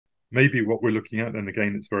maybe what we're looking at, and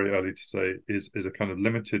again, it's very early to say, is a kind of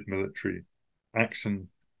limited military action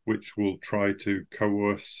which will try to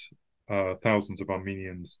coerce thousands of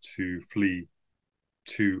Armenians to flee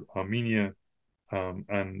to Armenia,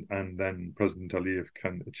 and then President Aliyev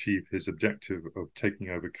can achieve his objective of taking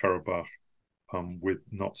over Karabakh with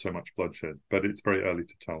not so much bloodshed. But it's very early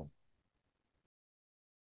to tell.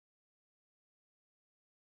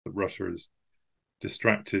 That Russia is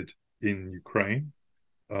distracted in Ukraine,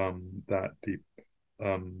 that the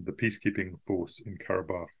peacekeeping force in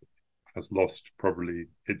Karabakh has lost probably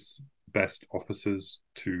its best officers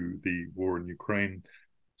to the war in Ukraine.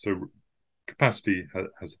 So capacity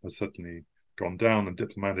has certainly gone down, and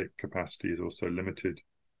diplomatic capacity is also limited,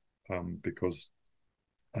 because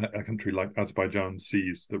a country like Azerbaijan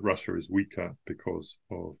sees that Russia is weaker because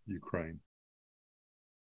of Ukraine.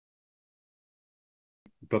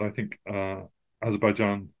 But I think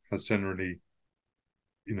Azerbaijan has generally,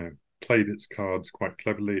 played its cards quite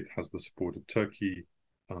cleverly. It has the support of Turkey.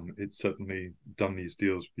 It's certainly done these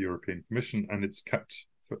deals with the European Commission, and it's kept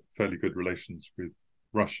fairly good relations with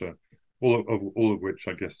Russia, all of which,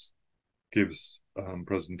 I guess, gives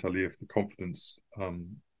President Aliyev the confidence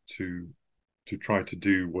to try to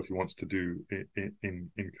do what he wants to do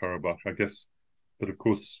in Karabakh, I guess. But of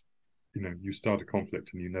course, you start a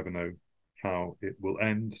conflict and you never know how it will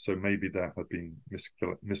end. So maybe there have been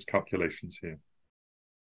miscalculations here.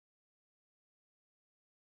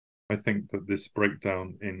 I think that this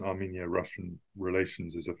breakdown in Armenia-Russian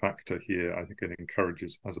relations is a factor here. I think it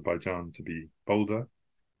encourages Azerbaijan to be bolder,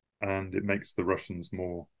 and it makes the Russians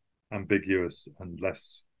more ambiguous and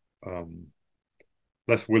less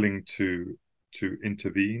willing to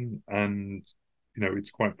intervene. And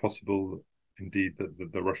it's quite possible, indeed, that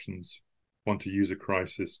the Russians want to use a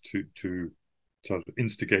crisis to sort of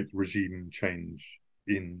instigate regime change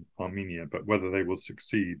in Armenia. But whether they will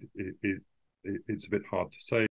succeed, it's a bit hard to say.